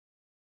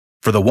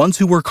For the ones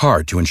who work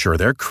hard to ensure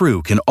their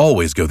crew can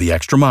always go the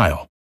extra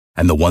mile,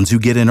 and the ones who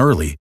get in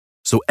early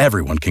so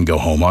everyone can go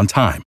home on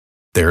time,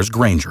 there's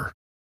Grainger,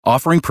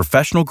 offering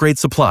professional-grade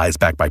supplies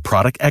backed by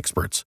product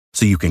experts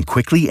so you can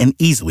quickly and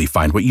easily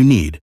find what you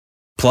need.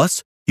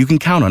 Plus, you can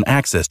count on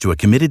access to a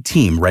committed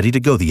team ready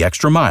to go the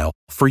extra mile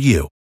for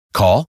you.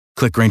 Call,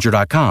 click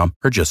Grainger.com,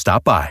 or just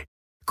stop by.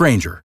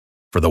 Grainger,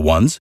 for the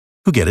ones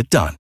who get it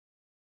done.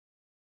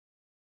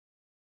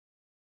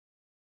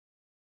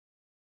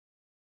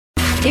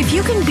 If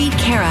you can beat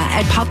Kara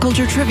at Pop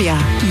Culture Trivia,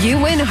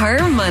 you win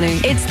her money.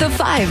 It's the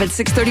 5 at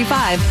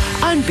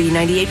 6:35 on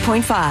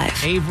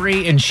B98.5.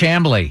 Avery and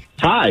Chamblee.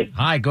 Hi.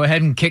 Hi, go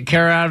ahead and kick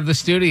Kara out of the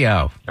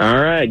studio. All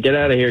right, get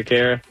out of here,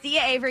 Kara. See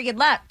ya, Avery. Good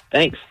luck.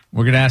 Thanks.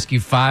 We're going to ask you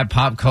 5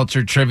 pop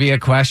culture trivia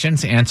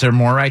questions. Answer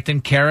more right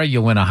than Kara,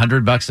 you'll win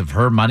 $100 of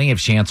her money.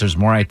 If she answers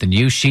more right than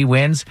you, she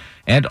wins.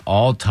 And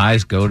all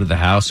ties go to the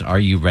house. Are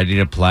you ready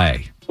to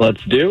play?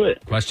 Let's do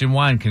it. Question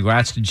 1.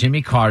 Congrats to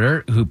Jimmy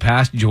Carter, who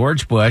passed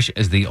George Bush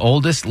as the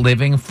oldest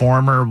living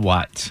former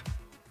what?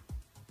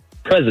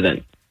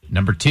 President.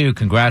 Number 2.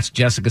 Congrats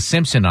Jessica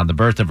Simpson on the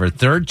birth of her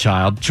third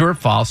child. True or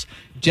false?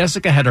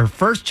 Jessica had her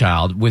first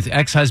child with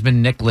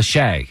ex-husband Nick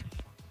Lachey.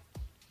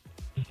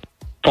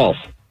 False.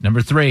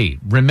 Number 3.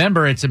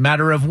 Remember, it's a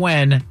matter of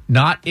when,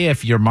 not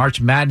if, your March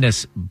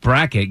Madness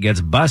bracket gets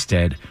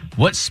busted.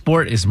 What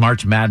sport is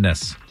March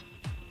Madness?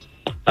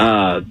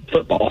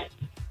 Football.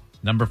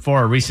 Number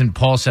 4, a recent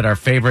poll said our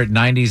favorite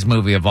 90s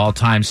movie of all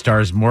time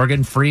stars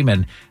Morgan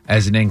Freeman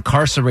as an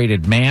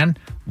incarcerated man.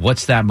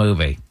 What's that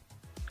movie?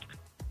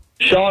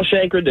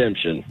 Shawshank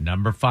Redemption.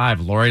 Number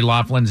 5, Lori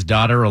Loughlin's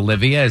daughter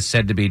Olivia is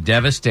said to be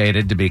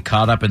devastated to be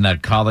caught up in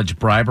that college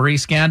bribery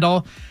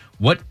scandal.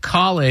 What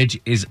college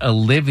is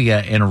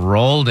Olivia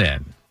enrolled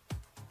in?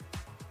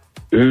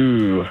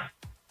 Ooh.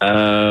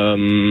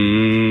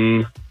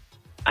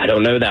 I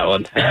don't know that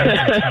one.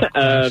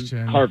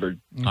 Harvard.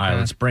 Okay. All right,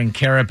 let's bring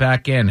Kara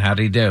back in. How'd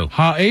he do?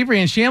 Avery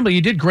and Chamblee,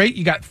 you did great.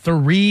 You got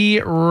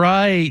 3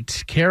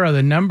 right. Kara,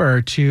 the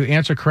number to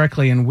answer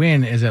correctly and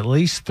win is at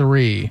least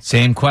 3.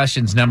 Same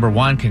questions. Number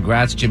 1,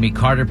 congrats. Jimmy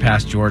Carter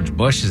passed George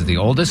Bush as the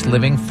oldest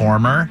living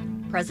former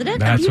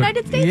President of the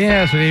United States?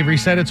 Yeah, that's what Avery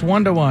said. It's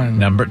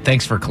 1-1.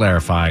 Thanks for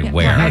clarifying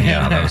where.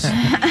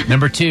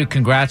 Number 2,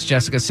 congrats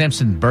Jessica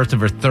Simpson, birth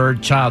of her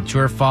third child.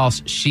 True or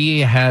false?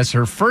 She has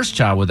her first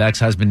child with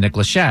ex-husband Nick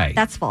Lachey.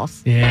 That's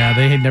false. Yeah,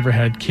 they had never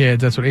had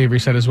kids. That's what Avery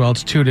said as well.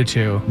 It's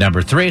 2-2.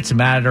 Number 3, it's a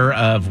matter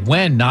of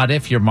when, not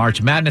if, your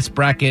March Madness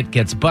bracket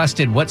gets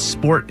busted. What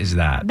sport is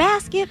that?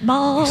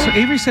 Basketball. So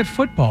Avery said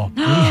football.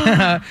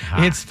 Yeah,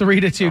 it's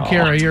 3-2.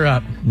 Kara, you're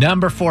up.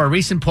 Number 4, a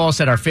recent poll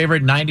said our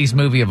favorite 90s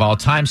movie of all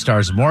time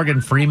stars Morgan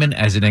Freeman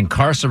as an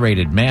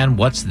incarcerated man.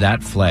 What's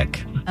that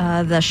flick?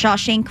 The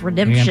Shawshank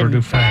Redemption. Amber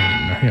Dufresne,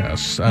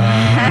 yes.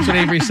 That's what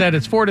Avery said.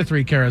 It's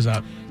 4-3. Kara's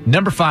up.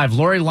 Number 5,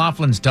 Lori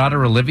Loughlin's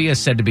daughter Olivia is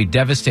said to be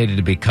devastated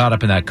to be caught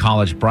up in that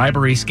college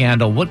bribery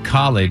scandal. What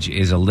college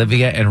is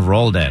Olivia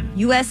enrolled in?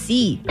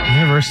 USC.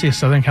 University of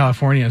Southern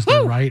California is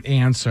the right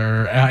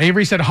answer.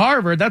 Avery said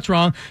Harvard. That's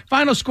wrong.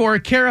 Final score,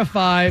 Kara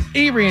 5,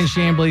 Avery and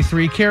Chamblee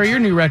 3. Kara, your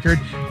new record,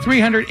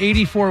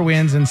 384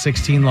 wins and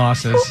 16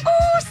 losses.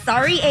 Ooh,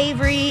 sorry,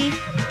 Avery.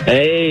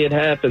 Hey, it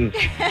happens.